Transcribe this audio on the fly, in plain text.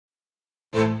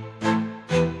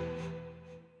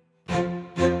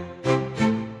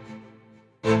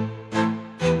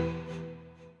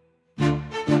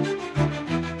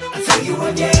tell you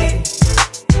again,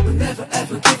 we'll never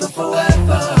ever give up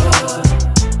forever.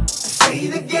 I say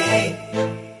it again,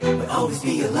 we'll always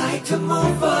be a light to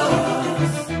move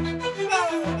us.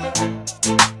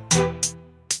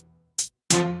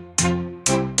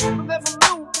 We'll never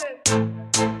lose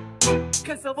it,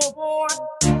 'cause of a war.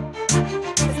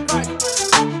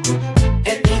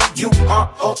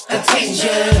 N-E-U-R-O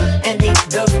attention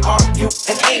N-E-W-R-U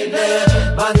and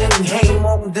A-L 반응해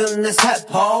모든 내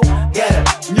세포 Get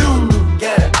it, new,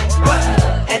 get it, what?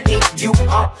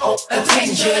 N-E-U-R-O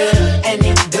attention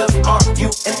N-E-W-R-U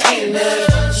and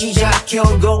A-L 시작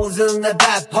결국은 내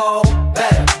배포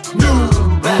Better,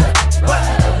 new, better, what?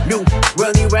 New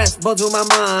running response to my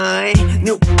mind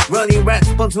New running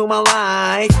response to my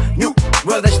life New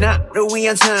world 다시 나를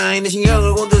위한 time 내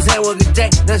신경을 곤두 세워 그때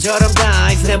나처럼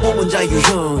dive 내 몸은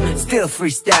자유형 Still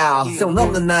freestyle 성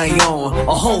넘는 나의 영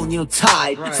A whole new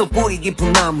type So 뿌리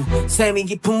깊은 나무 샘이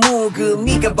깊은 묵음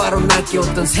네가 바로 날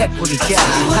끼웠던 새뿌리가 I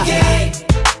tell you again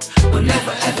We'll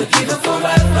never ever give up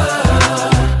forever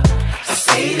I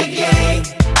say it again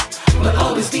We'll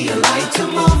always be a light to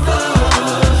move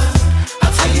us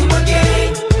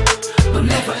Again, we'll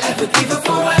never ever give up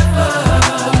forever.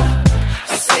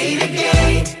 I say it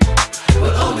again,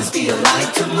 we'll always be a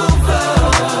light to move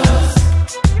us.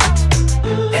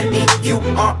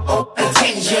 N-E-U-R-O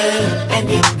attention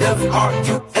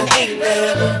N-E-W-R-U and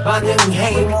A-L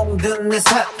반응해 모든 내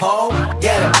세포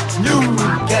Get up, new,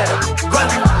 get up, run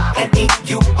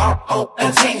N-E-U-R-O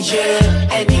attention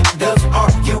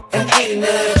N-E-W-R-U and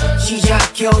A-L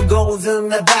시작 결국은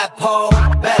내 배포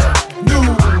Better, new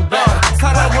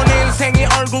살아온 인생이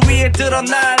얼굴 위에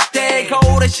드러날 때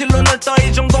거울에 실로 널 떠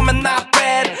이 정도면 not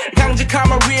bad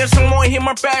강직함을 위해 성모의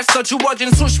힘을 뺐어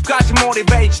주어진 수십 가지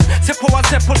motivation 세포와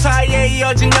세포 사이에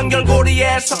이어진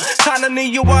연결고리에서 사는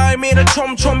이유와 의미를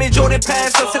촘촘히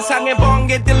조립해서 세상의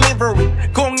번개 delivery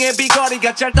공의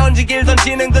비거리가 짧던지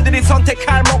길던지는 그들이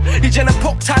선택할 목 이제는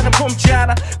폭탄을 품지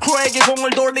않아 크루에게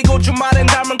공을 돌리고 주말엔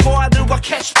닮은 고아들과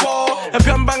캐시볼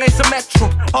변방에서 메트로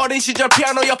어린 시절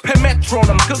피아노 옆에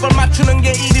메트로놈 그걸 맞추는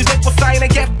게 일이 됐고 쌓이는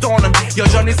갯돈은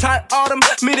여전히 살 얼음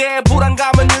미래의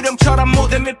불안감은 유령처럼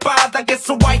무대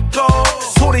밑바닥에서 와있고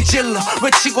소리 질러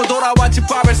외치고 돌아와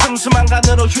집밥을 슴슴한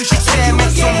간으로 휴식해 Make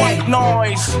some white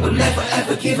noise We'll never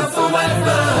ever give up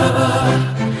forever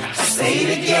I say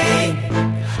it again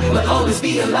We'll always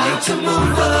be a light to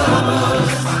move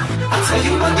us I tell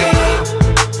you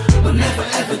again We'll never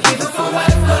ever give up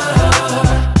forever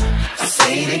I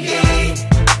say it again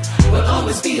We'll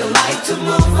always be a light to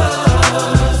move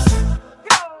us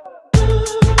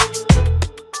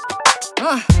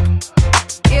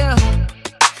Yeah.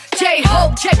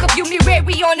 J-Hope, Jacob, Yoonmirae,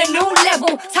 we on a new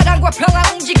level 사랑과 평화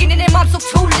움직이는 내 맘속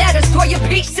two letters Throw your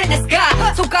peace in the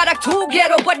sky 손가락 두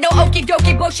개로 But no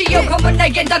okidoki 보시오 검은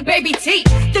날개 난 baby T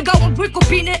뜨거운 불꽃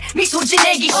피는 미소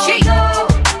지내기 시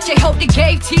J-Hope they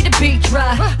gave T the beat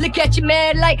dry Look at your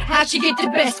man like how she get the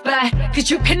best buy Cause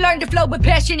you can learn to flow with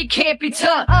passion, it can't be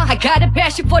taught I got a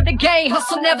passion for the game,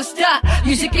 hustle never stop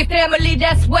Music and family,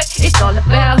 that's what it's all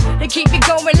about They keep it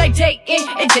going like day in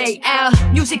and day out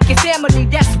Music and family,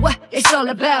 that's what it's all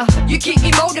about You keep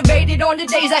me motivated on the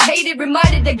days I hate it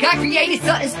Reminded that God created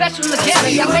something special Look at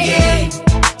me, I made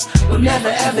it We'll never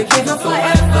ever give up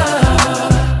forever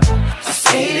I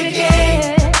say it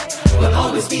again We'll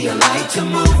always be a light to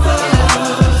move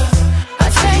us I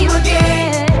tell you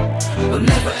again We'll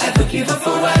never ever give up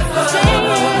forever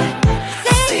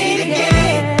I say it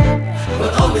again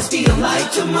We'll always be a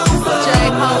light to move us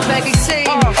J-Hope, baby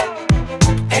T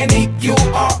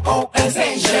N-E-U-R-O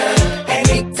attention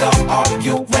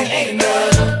N-E-W-R-U and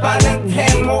A-L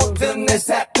반응해 모든 내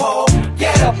세포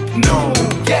Get up, new,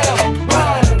 get up,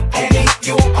 run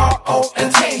N-E-U-R-O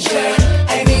attention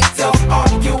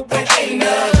N-E-W-R-U and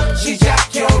A-L 시작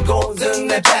결국은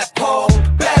내 배포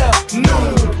Better,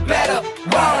 new, better,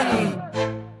 run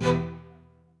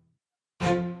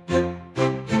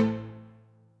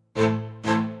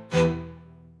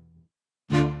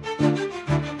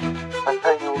I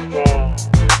tell you again,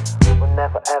 we'll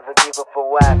never ever give up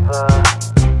forever.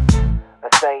 I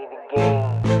say it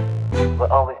again,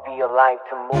 we'll always be alive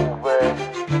to move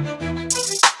us.